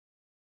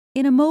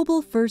In a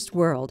mobile-first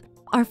world,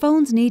 our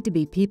phones need to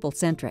be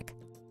people-centric.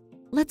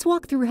 Let's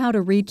walk through how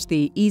to reach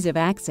the Ease of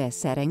Access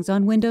settings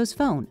on Windows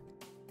Phone.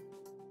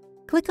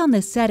 Click on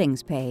the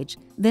Settings page,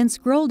 then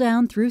scroll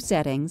down through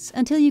Settings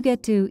until you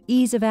get to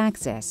Ease of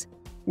Access,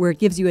 where it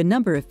gives you a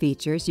number of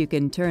features you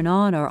can turn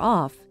on or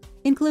off,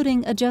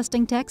 including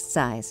adjusting text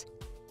size.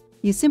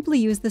 You simply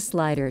use the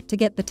slider to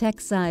get the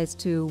text size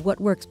to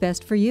what works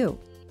best for you.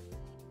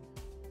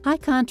 High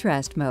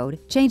Contrast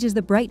Mode changes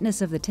the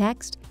brightness of the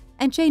text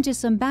and changes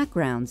some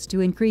backgrounds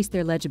to increase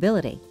their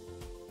legibility.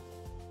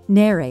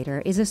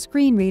 Narrator is a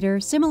screen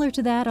reader similar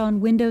to that on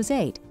Windows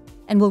 8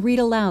 and will read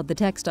aloud the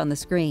text on the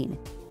screen.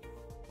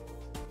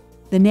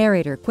 The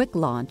Narrator Quick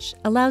Launch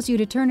allows you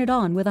to turn it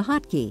on with a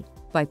hotkey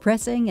by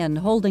pressing and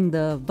holding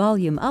the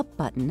Volume Up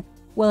button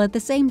while at the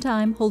same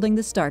time holding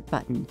the Start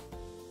button.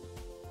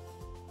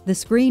 The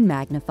Screen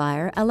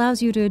Magnifier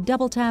allows you to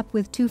double-tap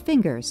with 2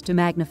 fingers to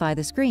magnify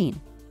the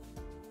screen.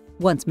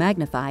 Once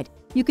magnified,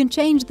 you can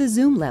change the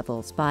zoom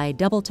levels by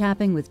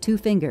double-tapping with 2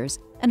 fingers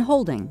and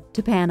holding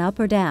to pan up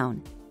or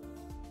down.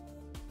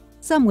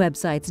 Some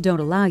websites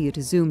don't allow you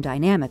to zoom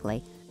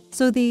dynamically,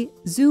 so the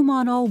Zoom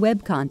on All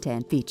Web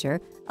Content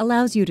feature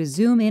allows you to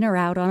zoom in or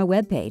out on a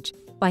web page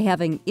by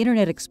having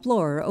Internet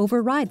Explorer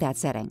override that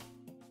setting.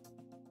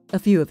 A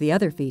few of the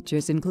other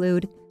features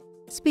include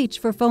Speech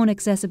for Phone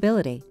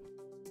Accessibility.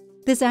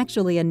 This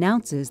actually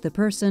announces the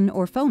person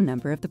or phone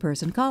number of the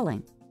person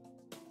calling.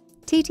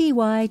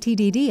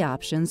 TTY/TDD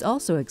options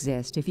also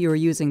exist if you are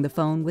using the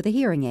phone with a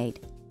hearing aid.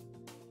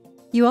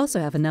 You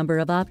also have a number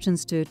of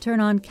options to turn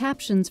on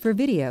captions for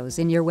videos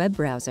in your web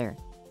browser.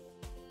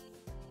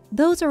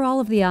 Those are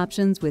all of the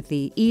options with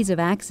the Ease of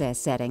Access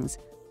settings,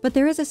 but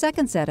there is a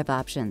second set of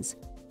options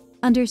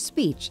under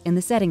Speech in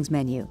the Settings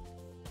menu.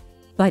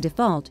 By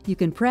default, you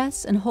can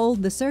press and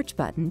hold the search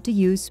button to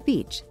use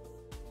speech.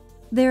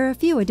 There are a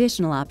few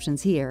additional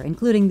options here,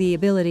 including the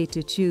ability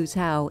to choose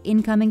how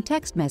incoming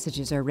text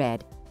messages are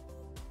read.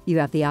 You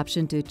have the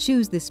option to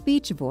choose the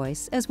speech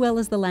voice as well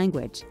as the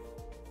language.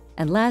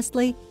 And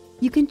lastly,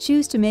 you can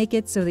choose to make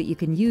it so that you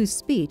can use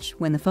speech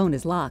when the phone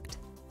is locked.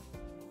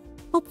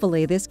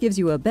 Hopefully, this gives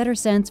you a better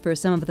sense for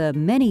some of the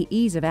many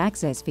Ease of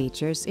Access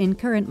features in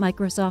current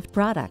Microsoft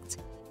products.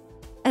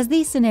 As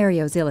these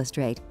scenarios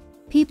illustrate,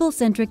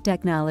 People-Centric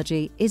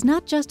Technology is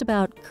not just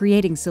about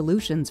creating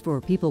solutions for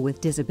people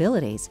with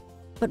disabilities,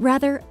 but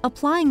rather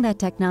applying that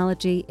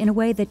technology in a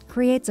way that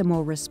creates a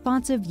more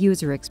responsive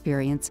user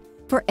experience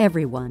for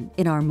everyone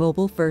in our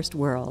mobile-first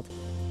world.